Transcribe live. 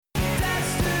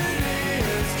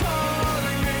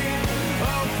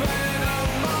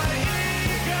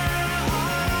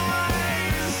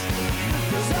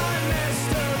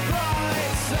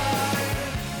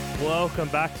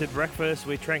Welcome back to Breakfast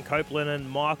with Trent Copeland and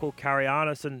Michael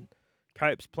Carianis. And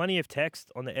Copes, plenty of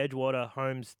text on the Edgewater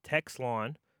Homes text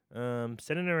line,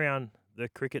 sending around the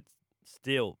cricket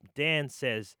still. Dan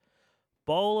says,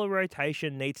 bowler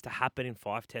rotation needs to happen in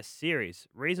 5-test series.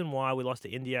 Reason why we lost to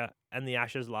India and the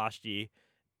Ashes last year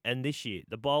and this year.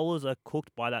 The bowlers are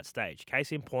cooked by that stage.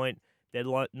 Case in point, they're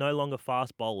no longer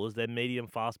fast bowlers. They're medium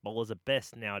fast bowlers at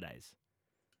best nowadays.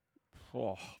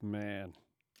 Oh, man.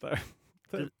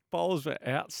 The bowlers were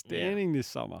outstanding this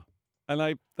summer.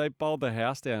 And they bowled the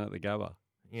house down at the Gabba.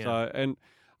 Yeah. So, and,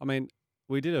 I mean,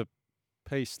 we did a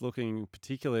piece looking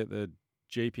particularly at the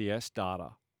GPS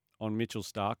data on Mitchell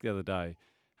Starc the other day,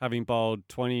 having bowled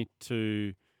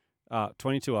 22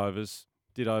 overs,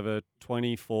 did over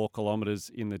 24 kilometres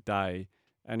in the day,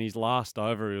 and his last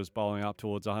over he was bowling up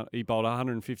towards, he bowled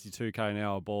 152 k an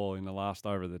hour ball in the last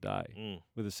over of the day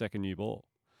with a second new ball.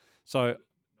 So,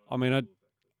 I mean,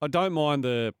 I don't mind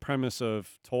the premise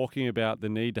of talking about the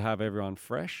need to have everyone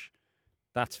fresh.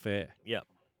 That's fair. Yep.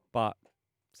 But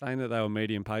saying that they were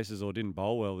medium pacers or didn't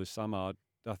bowl well this summer,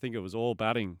 I think it was all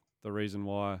batting the reason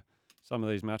why some of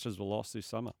these matches were lost this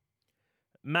summer.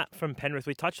 Matt from Penrith,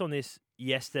 we touched on this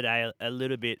yesterday a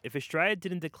little bit. If Australia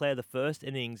didn't declare the first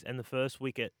innings and the first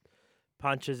wicket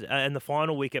punches and the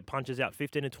final wicket punches out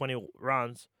 15 to 20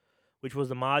 runs, which was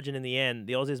the margin in the end,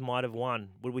 the Aussies might have won.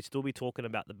 Would we still be talking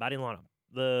about the batting lineup?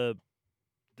 The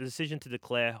decision to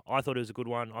declare, I thought it was a good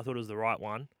one. I thought it was the right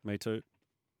one. Me too.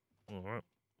 All right.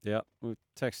 Yeah.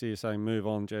 Text here saying, move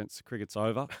on, gents. Cricket's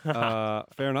over.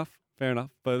 Fair enough.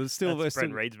 But it's still... That's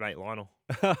Brent Reed's mate, Lionel.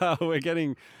 We're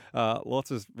getting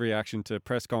lots of reaction to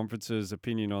press conferences,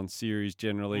 opinion on series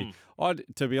generally.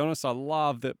 To be honest, I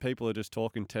love that people are just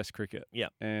talking Test cricket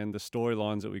and the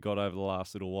storylines that we got over the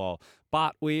last little while.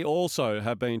 But we also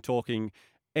have been talking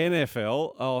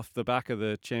NFL off the back of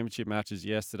the championship matches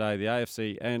yesterday, the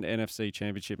AFC and NFC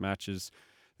championship matches.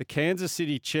 The Kansas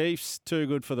City Chiefs, too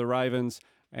good for the Ravens,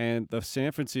 and the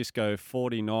San Francisco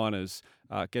 49ers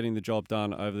getting the job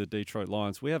done over the Detroit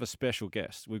Lions. We have a special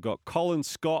guest. We've got Colin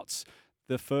Scotts,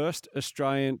 the first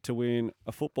Australian to win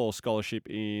a football scholarship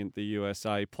in the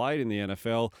USA, played in the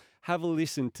NFL. Have a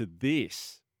listen to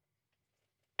this.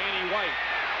 Danny White.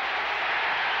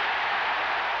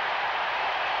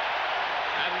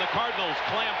 And the Cardinals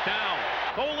clamp down.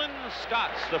 Colin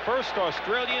Scotts, the first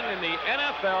Australian in the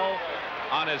NFL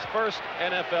on his first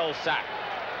NFL sack.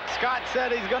 Scott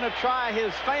said he's going to try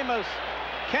his famous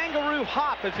kangaroo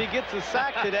hop if he gets a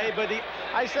sack today, but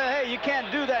I said, hey, you can't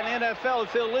do that in NFL.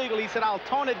 It's illegal. He said, I'll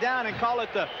tone it down and call it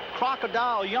the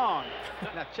crocodile yawn.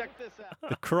 Now, check this out.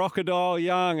 The crocodile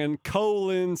yawn and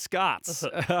Colin Scotts.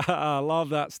 I love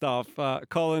that stuff.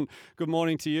 Colin, good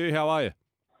morning to you. How are you?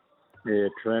 Yeah,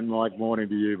 Trent, Mike, morning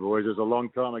to you, boys. It was a long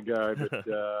time ago, but,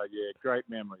 yeah, great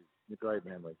memories. Great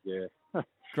memories, yeah.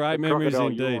 Great memories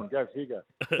indeed. Yawn. Go figure.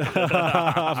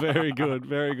 Very good,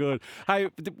 very good. Hey,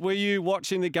 were you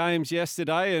watching the games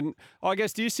yesterday? And I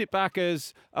guess, do you sit back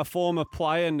as a former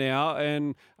player now,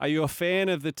 and are you a fan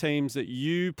of the teams that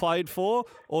you played for,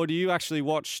 or do you actually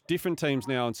watch different teams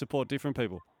now and support different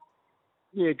people?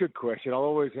 Yeah, good question. I'll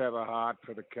always have a heart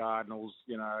for the Cardinals.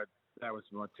 You know, that was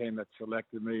my team that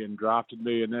selected me and drafted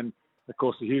me. And then, of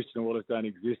course, the Houston Oilers don't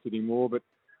exist anymore, but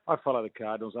I follow the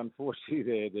Cardinals.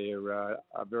 Unfortunately, they're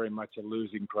very much a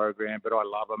losing program, but I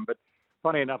love them. But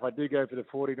funny enough, I do go for the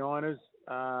 49ers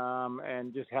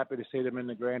and just happy to see them in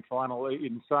the grand final.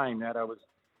 In saying that, I was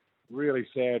really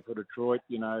sad for Detroit,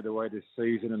 you know, the way this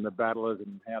season and the Battlers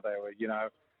and how they were,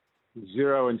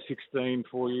 0-16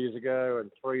 4 years ago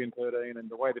and 3-13, and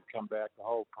the way they've come back, the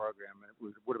whole program,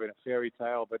 would have been a fairy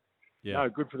tale, but no,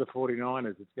 good for the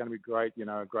 49ers. It's going to be great,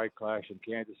 a great clash in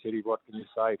Kansas City. What can you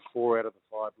say? 4 out of the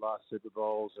 5 last Super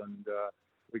Bowls, and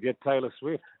we get Taylor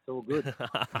Swift. It's all good.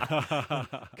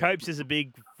 Copes is a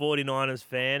big 49ers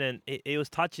fan, and he was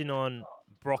touching on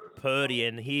Brock Purdy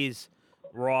and his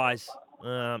rise.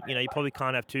 You probably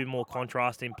can't have two more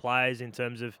contrasting players in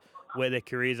terms of where their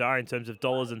careers are, in terms of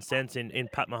dollars and cents in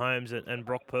Pat Mahomes and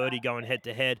Brock Purdy going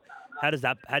head-to-head. How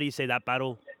do you see that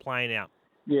battle playing out?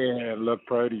 Yeah, look,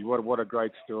 Purdy, what a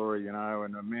great story, and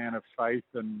a man of faith,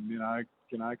 and,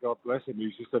 God bless him.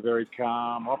 He's just a very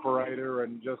calm operator,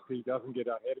 and he doesn't get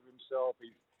ahead of himself.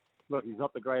 He's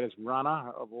not the greatest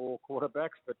runner of all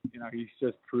quarterbacks, but, he's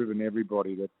just proven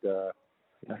everybody that,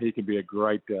 he can be a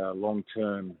great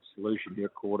long-term solution here,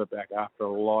 quarterback, after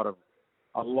a lot of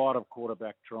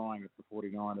quarterback trying at the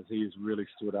 49ers. He has really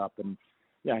stood up, and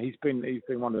yeah, he's been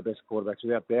one of the best quarterbacks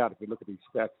without doubt. If you look at his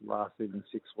stats last season,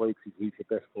 6 weeks, he's the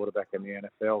best quarterback in the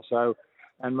NFL. So,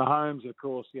 and Mahomes, of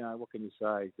course, what can you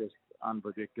say? Just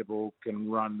unpredictable, can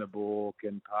run the ball,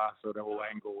 can pass at all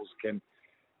angles, can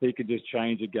he could just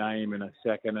change a game in a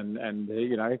second. And he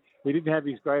didn't have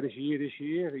his greatest year this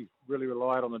year. He really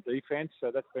relied on the defence,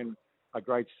 so that's been a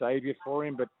great saviour for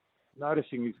him. But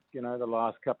noticing his, the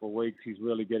last couple of weeks, he's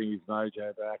really getting his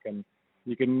mojo back. And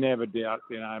you can never doubt,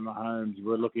 Mahomes.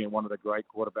 We're looking at one of the great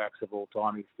quarterbacks of all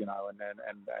time, and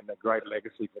a great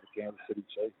legacy for the Kansas City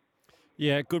Chiefs.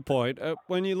 Yeah, good point.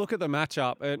 When you look at the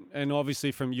matchup, and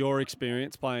obviously from your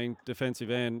experience playing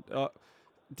defensive end,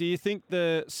 do you think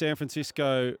the San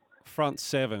Francisco front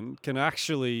seven can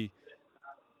actually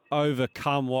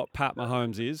overcome what Pat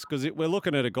Mahomes is? Because we're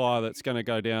looking at a guy that's going to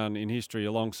go down in history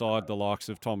alongside the likes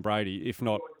of Tom Brady, if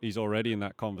not he's already in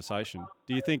that conversation.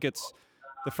 Do you think it's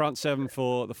the front seven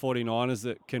for the 49ers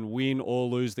that can win or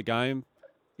lose the game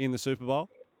in the Super Bowl?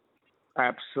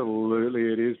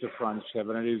 Absolutely, it is the front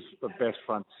seven. It is the best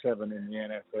front seven in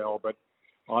the NFL. But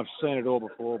I've seen it all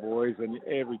before, boys, and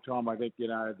every time I think, they're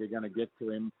going to get to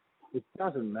him, it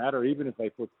doesn't matter. Even if they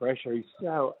put pressure, he's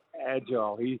so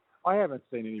agile. I haven't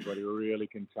seen anybody really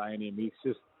contain him. He's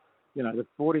just, the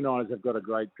 49ers have got a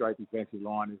great defensive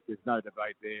line. There's no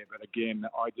debate there. But again,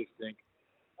 I just think,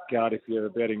 God, if you're a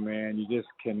betting man, you just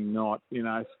cannot,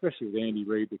 especially with Andy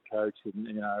Reid, the coach,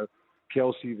 and,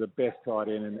 Kelsey, the best tight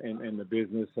end in the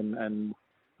business, and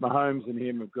Mahomes and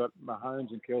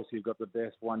Kelsey have got the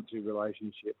best 1-2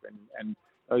 relationship, and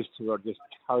those two are just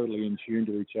totally in tune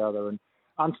to each other and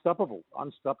unstoppable. I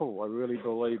really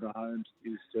believe Mahomes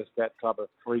is just that type of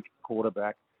freak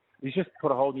quarterback. He's just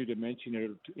put a whole new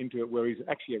dimension into it where he's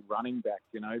actually a running back.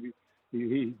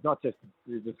 He's not just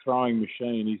the throwing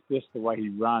machine. He's just the way he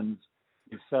runs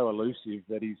is so elusive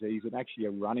that he's actually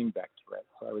a running back threat.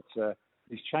 So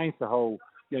he's changed the whole.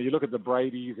 You look at the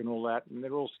Bradys and all that, and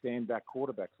they're all stand-back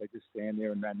quarterbacks. They just stand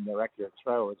there and they're accurate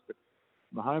throwers. But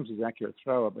Mahomes is an accurate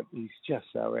thrower, but he's just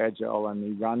so agile and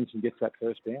he runs and gets that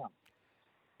first down.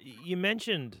 You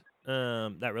mentioned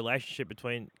that relationship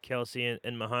between Kelsey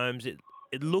and Mahomes.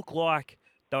 It looked like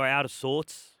they were out of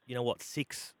sorts,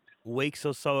 6 weeks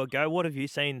or so ago. What have you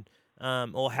seen,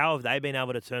 or how have they been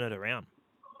able to turn it around?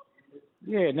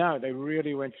 Yeah, no, they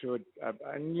really went through it,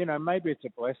 and maybe it's a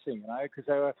blessing, because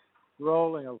they were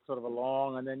rolling sort of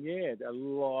along, and then the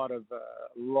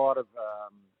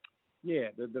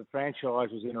franchise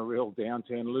was in a real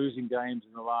downturn, losing games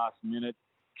in the last minute.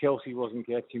 Kelsey wasn't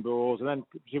catching balls, and then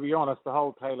to be honest, the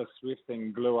whole Taylor Swift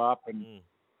thing blew up, and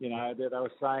they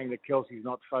were saying that Kelsey's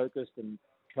not focused, and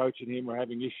coaching him were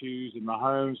having issues, and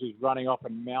Mahomes was running off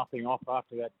and mouthing off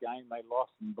after that game they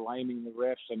lost and blaming the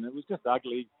refs, and it was just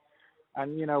ugly.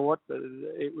 And you know what?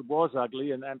 It was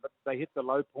ugly, but they hit the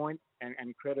low point,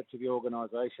 and credit to the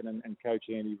organisation and Coach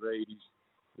Andy Reid.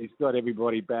 He's got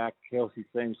everybody back. Kelsey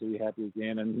seems to be happy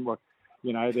again, and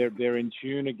they're in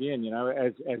tune again.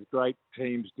 As great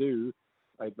teams do,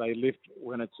 they lift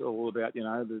when it's all about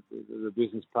the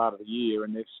business part of the year,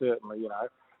 and they've certainly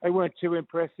they weren't too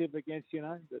impressive against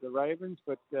the Ravens,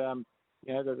 but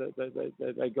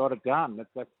they got it done.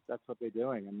 That's what they're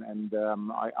doing, and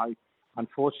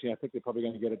unfortunately, I think they're probably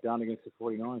going to get it done against the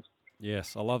 49ers.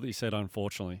 Yes, I love that you said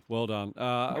unfortunately. Well done.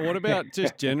 What about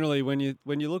just generally when you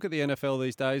look at the NFL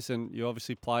these days, and you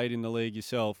obviously played in the league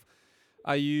yourself,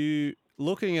 are you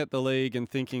looking at the league and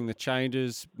thinking the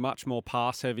changes, much more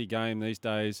pass-heavy game these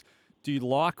days? Do you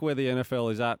like where the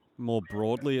NFL is at more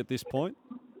broadly at this point?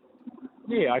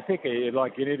 Yeah, I think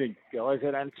like anything, guys,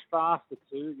 and it's faster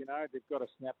too. They've got to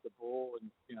snap the ball in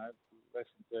less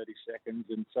than 30 seconds,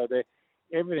 and so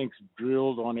everything's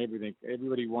drilled on everything.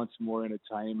 Everybody wants more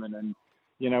entertainment, and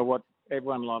what?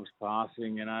 Everyone loves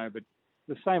passing, but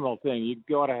the same old thing. You've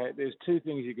got to. There's two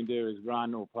things you can do: is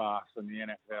run or pass in the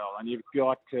NFL, and you've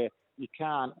got to. You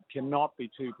cannot be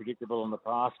too predictable on the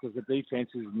pass because the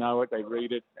defenses know it, they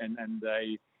read it, and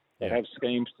they have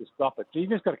schemes to stop it. So you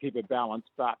just got to keep it balanced.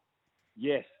 But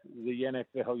yes, the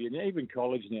NFL, even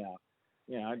college now,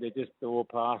 they're just all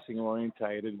passing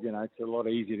orientated. It's a lot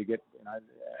easier to get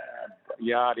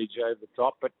yardage over the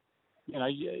top. But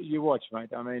you watch,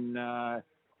 mate. I mean,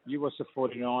 you watch the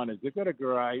 49ers. They've got a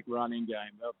great running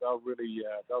game. They'll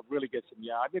really get some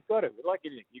yards. They've got to. Like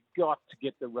anything, you've got to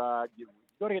get the rod. You've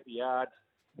got to get the yards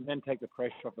and then take the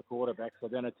pressure off the quarterback. So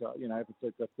then it's if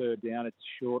it's a third down, it's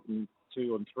short and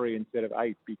 2 and 3 instead of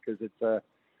 8 because it's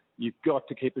you've got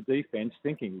to keep the defense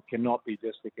thinking. It cannot be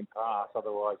just they can pass,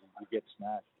 otherwise you get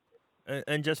smashed.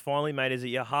 And just finally, mate, is it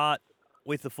your heart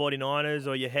with the 49ers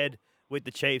or your head with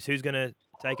the Chiefs? Who's going to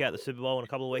take out the Super Bowl in a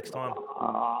couple of weeks' time?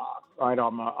 I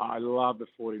love the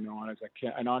 49ers.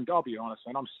 I'll be honest,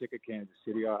 man, I'm sick of Kansas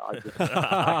City. I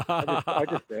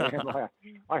just am.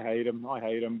 I hate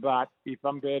them. But if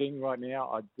I'm betting right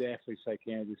now, I'd definitely say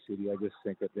Kansas City. I just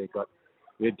think that they've got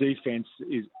their defense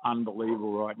is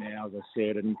unbelievable right now, as I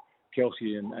said, and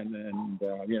Kelsey and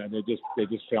they're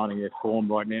just finding their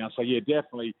form right now. So yeah,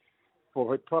 definitely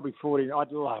for probably 40.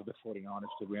 I'd love the 49ers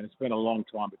to win. It's been a long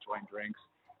time between drinks,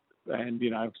 and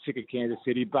sick of Kansas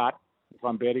City. But if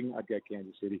I'm betting, I'd go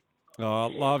Kansas City. Oh,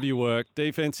 love your work.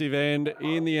 Defensive end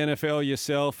in the NFL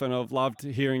yourself, and I've loved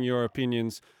hearing your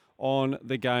opinions on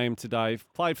the game today.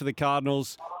 Played for the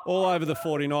Cardinals, all over the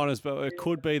 49ers, but it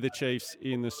could be the Chiefs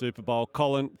in the Super Bowl.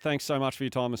 Colin, thanks so much for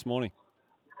your time this morning.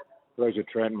 Pleasure,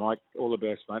 Trent, Mike. All the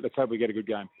best, mate. Let's hope we get a good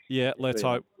game. Yeah, let's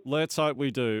hope. Let's hope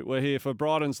we do. We're here for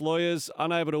Bryden's Lawyers.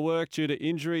 Unable to work due to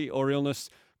injury or illness,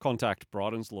 contact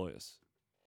Bryden's Lawyers.